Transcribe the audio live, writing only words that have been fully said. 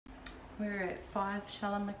We're at 5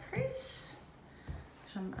 Shalimar Cres.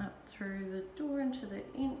 Come up through the door into the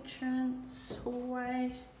entrance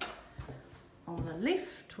hallway. On the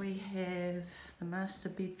left we have the master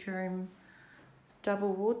bedroom,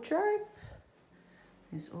 double wardrobe.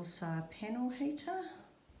 There's also a panel heater.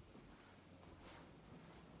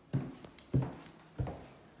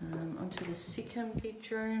 Onto the second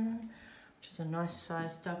bedroom, which is a nice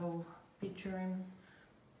sized double bedroom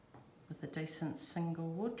with a decent single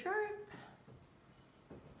wardrobe.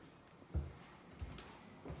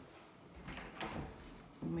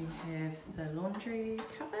 And we have the laundry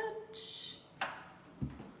cupboard.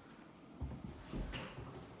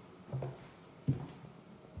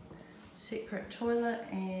 Separate toilet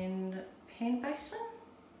and hand basin.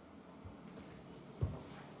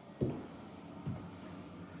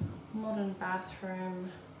 Modern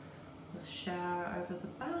bathroom with shower over the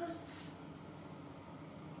bath.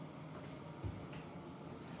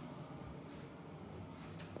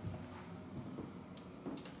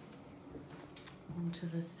 Onto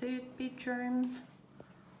the third bedroom.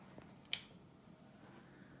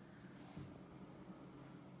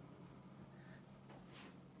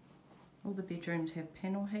 All the bedrooms have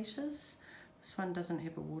panel heaters. This one doesn't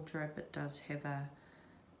have a wardrobe, but does have a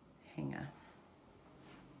hanger.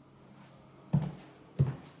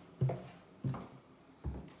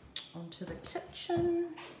 Onto the kitchen.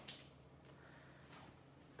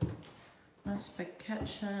 Nice big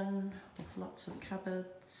kitchen with lots of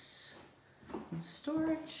cupboards and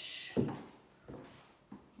storage.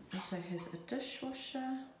 Also has a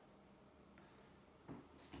dishwasher.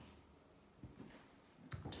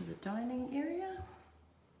 To the dining area.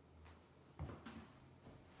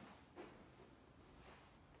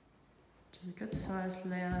 To the good sized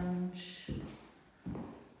lounge.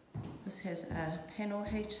 This has a panel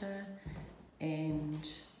heater and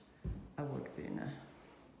a wood burner.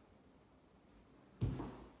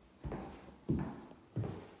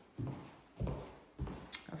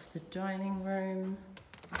 Of the dining room,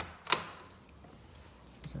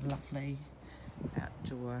 there's a lovely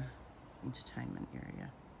outdoor entertainment area.